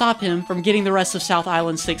they must stop him from getting the rest of South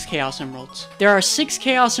Island's 6 Chaos Emeralds. There are 6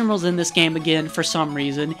 Chaos Emeralds in this game again for some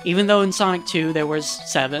reason, even though in Sonic 2 there was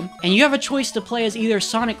 7. And you have a choice to play as either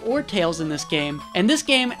Sonic or Tails in this game, and this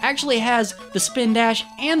game actually has the spin dash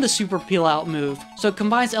and the super peel out move, so it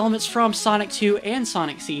combines elements from Sonic 2 and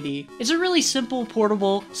Sonic CD. It's a really simple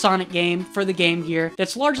portable Sonic game for the Game Gear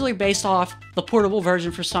that's largely based off the portable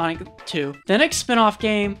version for Sonic 2. The next spin-off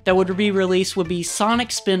game that would be released would be Sonic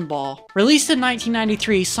Spinball. Released in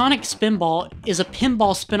 1993, Sonic Spinball is a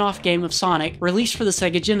pinball spin-off game of Sonic released for the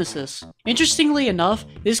Sega Genesis. Interestingly enough,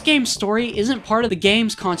 this game's story isn't part of the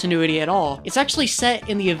game's continuity at all. It's actually set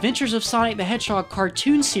in the Adventures of Sonic the Hedgehog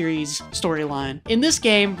cartoon series storyline. In this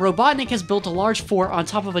game, Robotnik has built a large fort on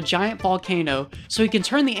top of a giant volcano so he can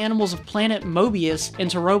turn the animals of planet Mobius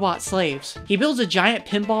into robot slaves. He builds a giant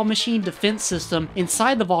pinball machine defense system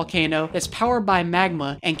inside the volcano that's powered by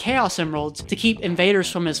magma and Chaos Emeralds to keep invaders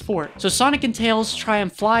from his fort. So Sonic and Tails try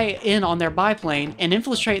and fly in on their biplane and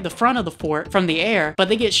infiltrate the front of the fort from the air, but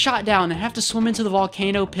they get shot down and have to swim into the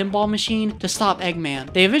volcano pinball machine to stop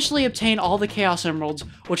Eggman. They eventually obtain all the Chaos Emeralds,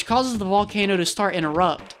 which causes the volcano to start and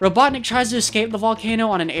erupt. Robotnik tries to escape the volcano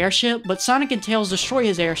on an airship, but Sonic and Tails destroy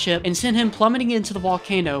his airship and send him plummeting into the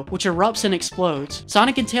volcano, which erupts and explodes.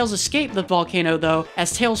 Sonic and Tails escape the volcano though,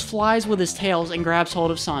 as Tails flies with his tails and grabs hold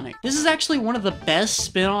of Sonic. This is actually one of the best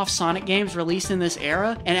spin-off Sonic games released in this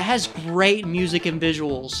era, and it has great music and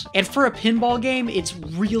visuals. And for a pinball game, it's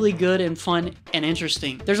really good and fun and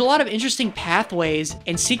interesting. There's a lot of interesting pathways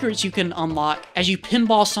and secrets you can unlock as you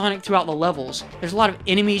pinball Sonic throughout the levels. There's a lot of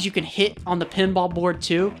enemies you can hit on the pinball board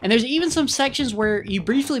too, and there's even some sections where you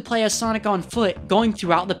briefly play as Sonic on foot going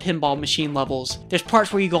throughout the pinball machine levels. There's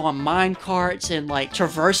parts where you go on mine carts and like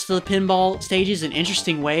traverse the pinball stages in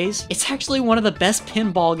interesting ways. It's actually one of the best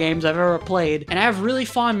pinball games I've ever played, and I have really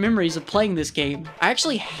fond memories of playing this game. I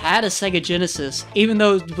actually had a Sega Genesis, even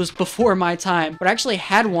though it was before my time, but I actually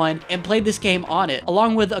had one and played this game on it,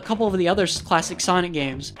 along with a couple of the other classic Sonic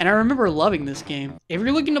games, and I remember loving this game. If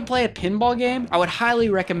you're looking to play a pinball game, I would highly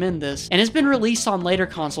recommend this, and it's been released on later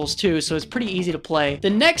consoles too, so it's pretty easy to play. The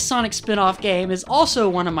next Sonic spin-off game is also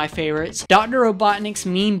one of my favorites, Dr. Robotnik's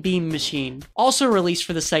Mean Beam Machine, also released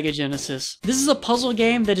for the Sega Genesis. This is a puzzle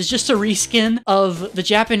game that is just a reskin of the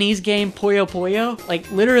Japanese game Puyo Puyo. Like,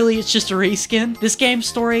 literally, it's just a reskin. This game's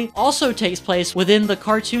story also takes place within the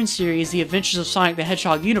cartoon series The Adventures of Sonic the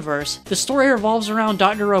Hedgehog universe. The story revolves around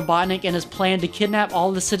Dr. Robotnik and his plan to kidnap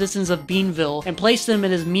all the citizens of Beanville and place them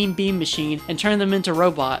in his mean beam machine and turn them into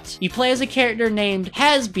robots. You play as a character named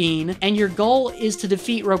Has-Bean, and your goal is to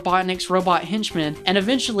defeat Robotnik's robot henchman and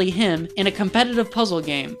eventually him in a competitive puzzle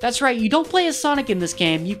game. That's right, you don't play as Sonic in this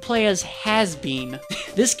game, you play as Has-Bean.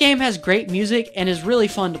 This game has great music and is really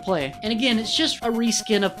fun to play. And again, it's just a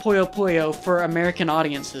reskin of Puyo Puyo for American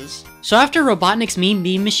audiences. So after Robotnik's Mean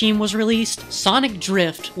Beam Machine was released, Sonic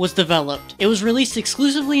Drift was developed. It was released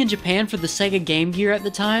exclusively in Japan for the Sega Game Gear at the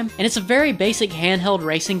time, and it's a very basic handheld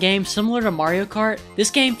racing game similar to Mario Kart. This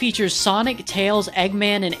game features Sonic, Tails,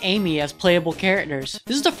 Eggman, and Amy as playable characters.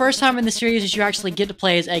 This is the first time in the series that you actually get to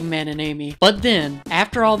play as Eggman and Amy. But then,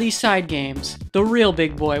 after all these side games, the real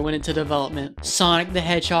big boy went into development, Sonic the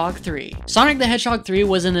Hedgehog 3. Sonic the Hedgehog 3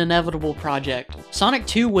 was an inevitable project. Sonic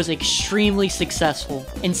 2 was extremely successful,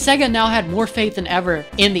 and Sega now had more faith than ever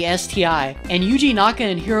in the STI, and Yuji Naka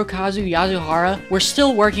and Hirokazu Yasuhara were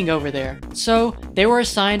still working over there, so they were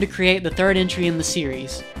assigned to create the third entry in the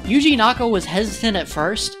series. Yuji Naka was hesitant at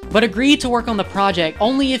first, but agreed to work on the project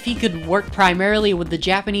only if he could work primarily with the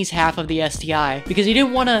Japanese half of the STI, because he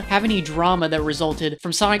didn't want to have any drama that resulted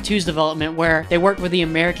from Sonic 2's development where they worked with the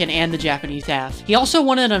American and the Japanese half. He also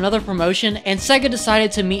wanted another promotion, and Sega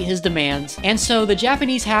decided to meet his demands, and so the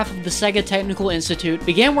Japanese half of the Sega Technical Institute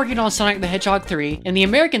began working on Sonic the Hedgehog 3, and the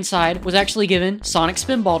American side was actually given Sonic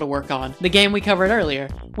Spinball to work on, the game we covered earlier.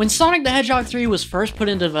 When Sonic the Hedgehog 3 was first put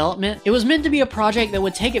into development, it was meant to be a project that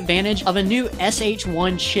would take advantage of a new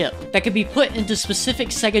SH1 chip that could be put into specific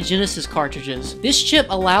Sega Genesis cartridges. This chip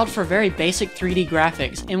allowed for very basic 3D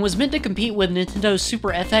graphics and was meant to compete with Nintendo's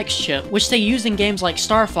Super FX chip, which they used in games like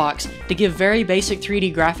Star Fox to give very basic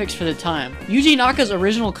 3D graphics for the time. Yuji Naka's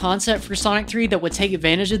original concept for Sonic 3 that would take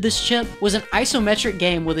advantage of this chip was an isometric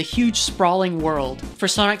game with a huge sprawling world for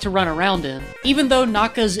Sonic to run around in. Even though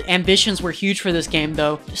Naka's ambitions were huge for this game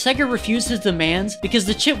though, Sega refused his demands because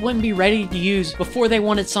the chip wouldn't be ready to use before they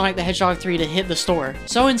wanted Sonic the Hedgehog 3 to hit the store.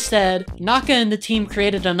 So instead, Naka and the team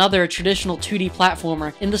created another traditional 2D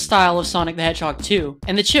platformer in the style of Sonic the Hedgehog 2,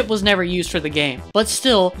 and the chip was never used for the game. But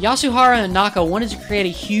still, Yasuhara and Naka wanted to create a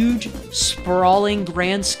huge, sprawling,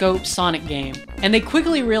 grand scope Sonic game, and they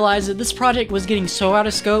quickly realized that this project was getting so out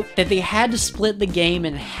of scope that they had to split the game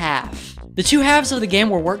in half. The two halves of the game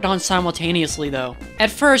were worked on simultaneously though.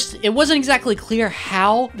 At first, it wasn't exactly clear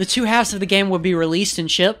how the two halves of the game would be released and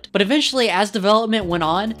shipped, but eventually as development went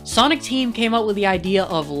on, Sonic Team came up with the idea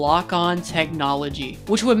of lock-on technology,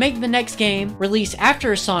 which would make the next game, released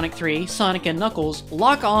after Sonic 3, Sonic and Knuckles,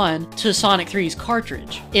 lock on to Sonic 3's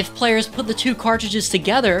cartridge. If players put the two cartridges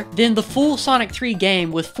together, then the full Sonic 3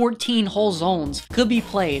 game with 14 whole zones could be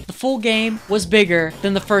played. The full game was bigger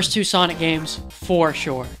than the first two Sonic games, for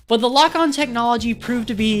sure. But the lock-on technology proved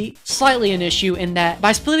to be slightly an issue in that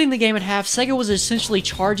by splitting the game in half, Sega was essentially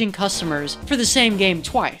charging customers for the same game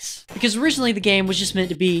twice, because originally the game was just meant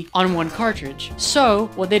to be on one cartridge. So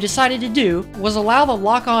what they decided to do was allow the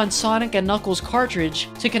lock-on Sonic and Knuckles cartridge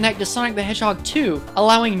to connect to Sonic the Hedgehog 2,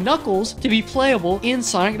 allowing Knuckles to be playable in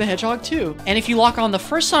Sonic the Hedgehog 2. And if you lock on the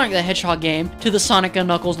first Sonic the Hedgehog game to the Sonic and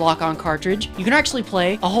Knuckles lock-on cartridge, you can actually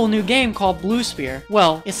play a whole new game called Blue Sphere.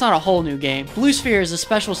 Well, it's not a whole new game. Blue Sphere is a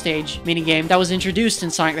special stage minigame that was introduced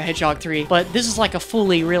in Sonic the Hedgehog 3, but this is like a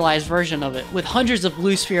fully realized version of it, with hundreds of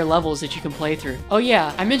Blue Sphere levels that you can play through. Oh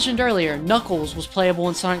yeah, I mentioned earlier, Knuckles was playable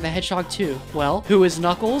in Sonic the Hedgehog 2. Well, who is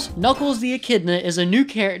Knuckles? Knuckles the Echidna is a new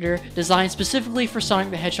character designed specifically for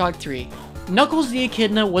Sonic the Hedgehog 3. Knuckles the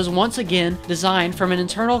Echidna was once again designed from an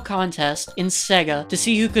internal contest in Sega to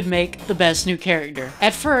see who could make the best new character.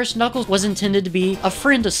 At first, Knuckles was intended to be a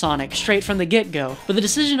friend to Sonic straight from the get-go, but the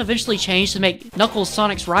decision eventually changed to make Knuckles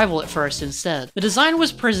Sonic's rival at first instead. The design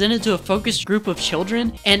was presented to a focused group of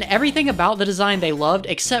children, and everything about the design they loved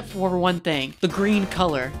except for one thing, the green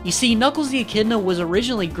color. You see, Knuckles the Echidna was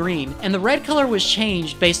originally green, and the red color was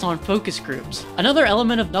changed based on focus groups. Another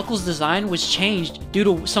element of Knuckles' design was changed due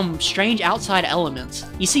to some strange outside elements.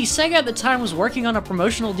 You see, Sega at the time was working on a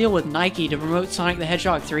promotional deal with Nike to promote Sonic the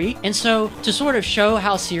Hedgehog 3, and so to sort of show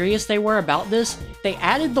how serious they were about this, they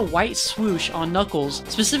added the white swoosh on Knuckles,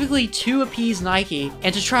 specifically to appease Nike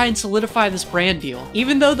and to try and solidify this brand deal.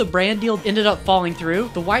 Even though the brand deal ended up falling through,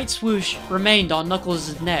 the white swoosh remained on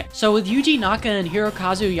Knuckles' neck. So with Yuji Naka and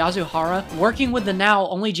Hirokazu Yasuhara working with the now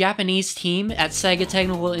only Japanese team at Sega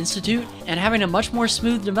Technical Institute and having a much more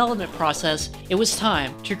smooth development process, it was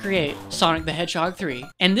time to create Sonic the Hedgehog 3.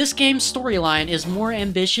 And this game's storyline is more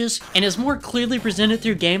ambitious and is more clearly presented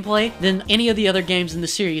through gameplay than any of the other games in the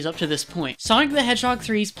series up to this point. Sonic the Hedgehog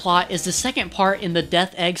 3's plot is the second part in the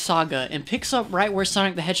Death Egg saga and picks up right where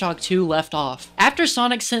Sonic the Hedgehog 2 left off. After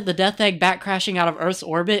Sonic sent the Death Egg back crashing out of Earth's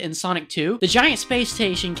orbit in Sonic 2, the giant space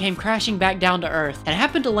station came crashing back down to Earth and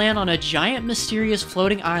happened to land on a giant mysterious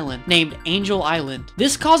floating island named Angel Island.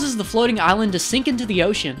 This causes the floating island to sink into the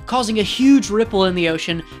ocean, causing a huge ripple in the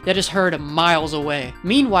ocean that is heard miles away.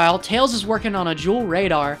 Meanwhile, Tails is working on a Joule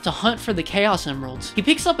radar to hunt for the Chaos Emeralds. He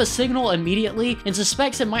picks up a signal immediately and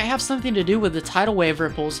suspects it might have something to do with the tidal wave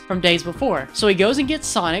ripples from days before. So he goes and gets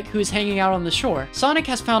Sonic, who is hanging out on the shore. Sonic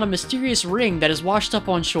has found a mysterious ring that is washed up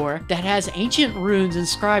on shore that has ancient runes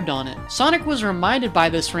inscribed on it. Sonic was reminded by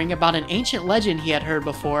this ring about an ancient legend he had heard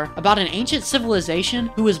before, about an ancient civilization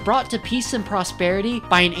who was brought to peace and prosperity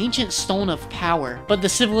by an ancient stone of power. But the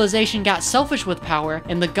civilization got selfish with power,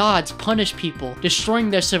 and the gods punished people, destroying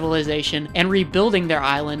their civilization and rebuilding their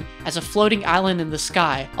island as a floating island in the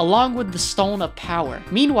sky, along with the stone of power.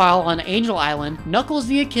 Meanwhile, on Angel Island, Knuckles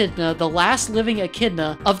the Echidna, the last living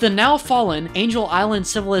echidna of the now fallen Angel Island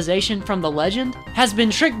civilization from the legend, has been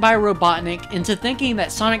tricked by Robotnik into thinking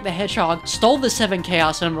that Sonic the Hedgehog stole the 7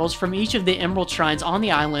 Chaos Emeralds from each of the Emerald Shrines on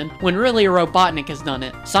the island, when really Robotnik has done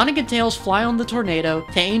it. Sonic and Tails fly on the tornado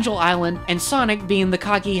to Angel Island, and Sonic, being the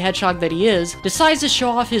cocky hedgehog that he is, decides to show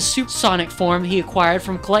off his supersonic form he acquired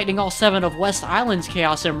from collecting all 7 of West Island's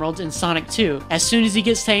Chaos Emeralds in Sonic 2. As soon as he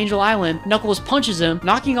gets to Angel Island, Knuckles punches him,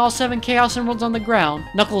 knocking all 7 Chaos Emeralds on the ground.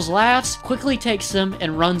 Knuckles laughs, quickly takes them,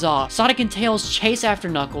 and runs off. Sonic and Tails chase after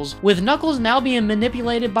Knuckles. With Knuckles now being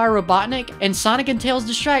manipulated by Robotnik and Sonic and Tails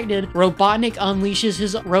distracted, Robotnik unleashes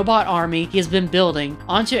his robot army he has been building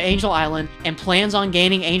onto Angel Island and plans on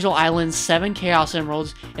gaining Angel Island's 7 Chaos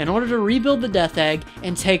Emeralds in order to rebuild the Death Egg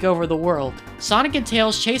and take over the world. Sonic and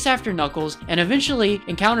Tails chase after Knuckles and eventually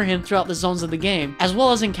encounter him throughout the zones of the game, as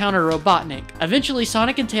well as encounter Robotnik. Eventually,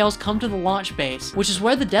 Sonic and Tails come to the launch base, which is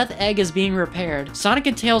where the Death Egg is being repaired. Sonic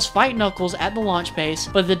and Tails fight Knuckles at the launch base,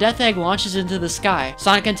 but the Death Egg launches into the sky.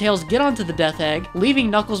 Sonic and Tails get onto the Death Egg,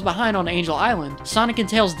 leaving Knuckles behind on Angel Island. Sonic and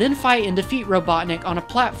Tails then fight and defeat Robotnik on a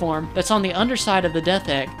platform that's on the underside of the Death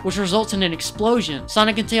Egg, which results in an explosion.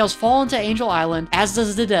 Sonic and Tails fall into Angel Island, as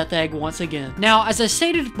does the Death Egg once again. Now, as I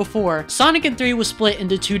stated before, Sonic and 3 was split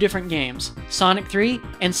into 2 different games, Sonic 3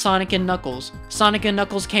 and Sonic and Knuckles. Sonic and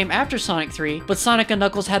Knuckles came after Sonic 3, but Sonic and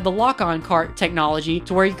Knuckles had the lock-on cart technology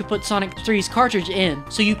to where you could put Sonic 3's cartridge in,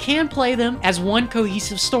 so you can play them as one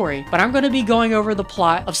cohesive story. But I'm going to be going over the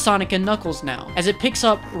plot of Sonic and Knuckles now, as it picks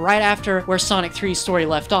up right after where Sonic 3's story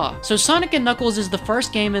left off. So Sonic and Knuckles is the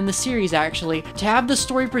first game in the series, actually, to have the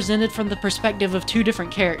story presented from the perspective of 2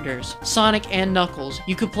 different characters, Sonic and Knuckles.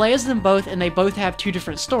 You could play as them both, and they both have 2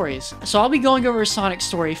 different stories. So I'll be going over Sonic's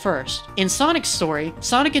story first. In Sonic's story,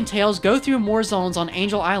 Sonic and Tails go through more zones on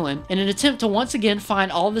Angel Island in an attempt to once again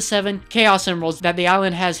find all the 7 Chaos Emeralds that the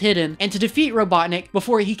island has hidden, and to defeat Robotnik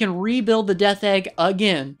before he can rebuild the Death Egg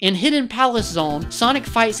again. In Hidden Palace Zone, Sonic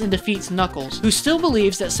fights and defeats Knuckles, who still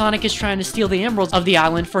believes that Sonic is trying to steal the emeralds of the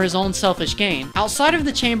island for his own selfish gain. Outside of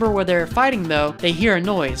the chamber where they're fighting though, they hear a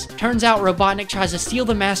noise. Turns out Robotnik tries to steal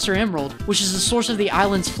the Master Emerald, which is the source of the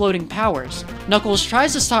island's floating powers. Knuckles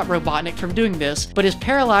tries to stop Robotnik from doing this, but is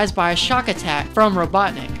paralyzed by a shock attack from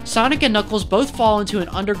Robotnik. Sonic and Knuckles both fall into an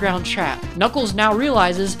underground trap. Knuckles now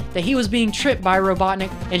realizes that he was being tricked by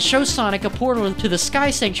Robotnik and shows Sonic a portal to the Sky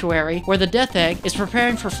Sanctuary where the Death Egg is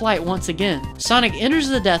preparing for flight once again. Sonic enters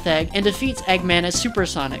the Death Egg and defeats Eggman as Super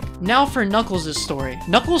Sonic. Now for Knuckles' story.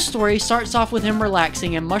 Knuckles' story starts off with him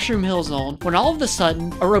relaxing in Mushroom Hill Zone when all of a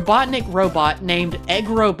sudden, a Robotnik robot named Egg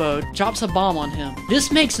Robo drops a bomb on him.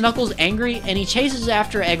 This makes Knuckles angry and he chases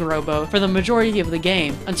after Egg Robo for the majority of the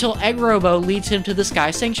game until Egg Robo leads him to the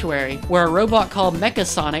Sky Sanctuary, where a robot called Mecha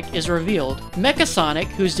Sonic is revealed. Mecha Sonic,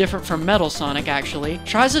 who's different from Metal Sonic actually,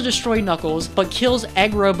 tries to destroy Knuckles but kills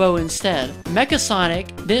Egg Robo instead. Mecha Sonic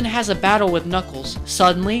then has a battle with Knuckles.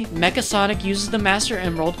 Suddenly, Mecha Sonic uses the Master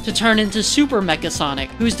Emerald to turn into Super Mecha Sonic,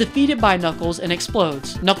 who's defeated by Knuckles and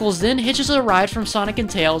explodes. Knuckles then hitches a ride from Sonic and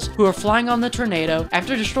Tails, who are flying on the tornado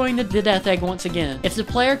after destroying the Death Egg once again. If the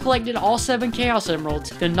player collected all 7 Chaos Emeralds,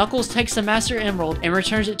 then Knuckles takes the Master Emerald and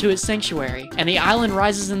returns it to its sanctuary, and the island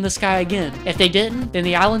rises in the sky again. If they didn't, then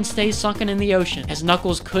the island stays sunken in the ocean, as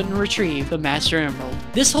Knuckles couldn't retrieve the Master Emerald.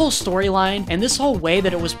 This whole storyline, and this whole way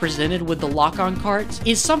that it was presented with the lock-on carts,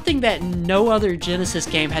 is something that no other Genesis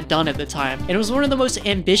game had done at the time, and it was one of the most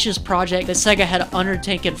ambitious projects that Sega had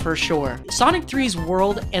undertaken for sure. Sonic 3's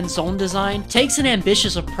world and zone design takes an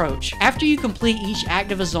ambitious approach. After you complete each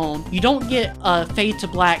act of a zone, you don't get a fade to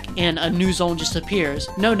black and a new zone just appears.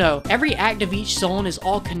 No, Every act of each zone is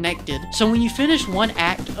all connected, so when you finish one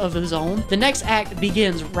act of a zone, the next act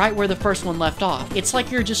begins right where the first one left off. It's like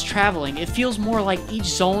you're just traveling. It feels more like each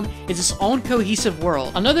zone is its own cohesive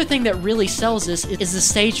world. Another thing that really sells this is the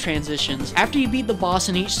stage transitions. After you beat the boss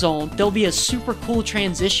in each zone, there'll be a super cool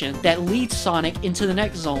transition that leads Sonic into the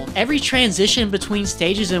next zone. Every transition between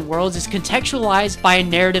stages and worlds is contextualized by a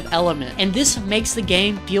narrative element, and this makes the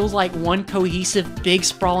game feel like one cohesive, big,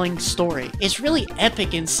 sprawling story. It's really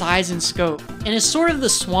epic in size and scope, and it's sort of the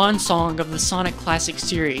swan song of the Sonic Classic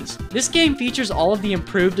series. This game features all of the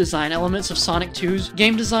improved design elements of Sonic 2's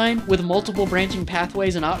game design, with multiple branching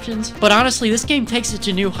pathways and options, but honestly, this game takes it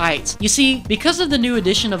to new heights. You see, because of the new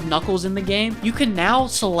addition of Knuckles in the game, you can now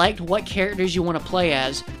select what characters you want to play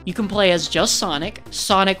as. You can play as just Sonic,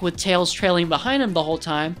 Sonic with Tails trailing behind him the whole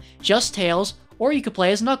time, just Tails, or you could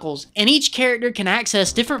play as Knuckles. And each character can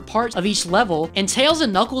access different parts of each level, and Tails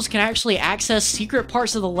and Knuckles can actually access secret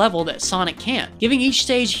parts of the level that Sonic can't, giving each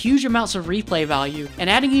stage huge amounts of replay value, and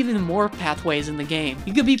adding even more pathways in the game.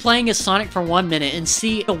 You could be playing as Sonic for 1 minute and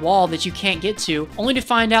see a wall that you can't get to, only to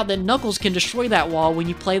find out that Knuckles can destroy that wall when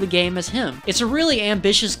you play the game as him. It's a really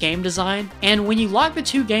ambitious game design, and when you lock the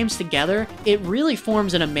two games together, it really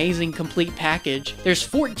forms an amazing complete package. There's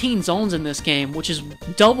 14 zones in this game, which is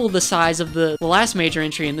double the size of the last major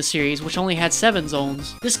entry in the series, which only had 7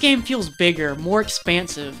 zones. This game feels bigger, more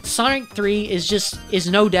expansive. Sonic 3 is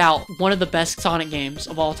no doubt one of the best Sonic games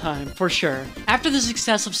of all time, for sure. After the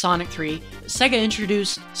success of Sonic 3, Sega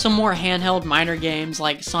introduced some more handheld minor games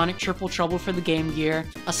like Sonic Triple Trouble for the Game Gear,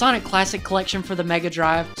 a Sonic Classic Collection for the Mega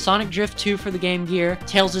Drive, Sonic Drift 2 for the Game Gear,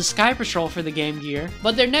 Tails' Sky Patrol for the Game Gear,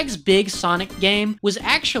 but their next big Sonic game was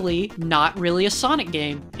actually not really a Sonic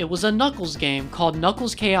game. It was a Knuckles game called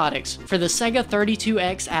Knuckles Chaotix for the Sega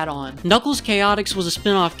 32X add-on. Knuckles Chaotix was a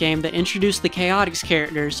spin-off game that introduced the Chaotix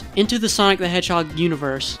characters into the Sonic the Hedgehog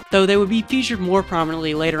universe, though they would be featured more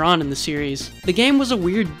prominently later on in the series. The game was a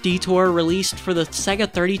weird detour released for the Sega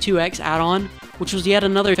 32X add-on, which was yet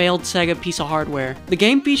another failed Sega piece of hardware. The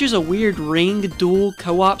game features a weird ring dual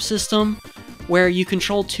co-op system where you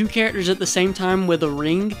control 2 characters at the same time with a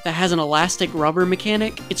ring that has an elastic rubber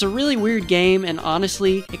mechanic. It's a really weird game, and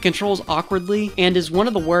honestly, it controls awkwardly and is one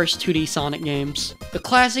of the worst 2D Sonic games. The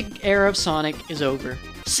classic era of Sonic is over.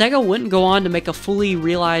 Sega wouldn't go on to make a fully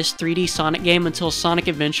realized 3D Sonic game until Sonic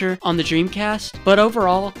Adventure on the Dreamcast, but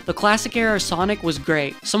overall, the classic era of Sonic was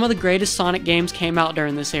great. Some of the greatest Sonic games came out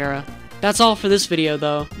during this era. That's all for this video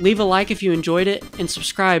though. Leave a like if you enjoyed it, and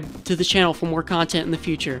subscribe to the channel for more content in the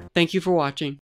future. Thank you for watching.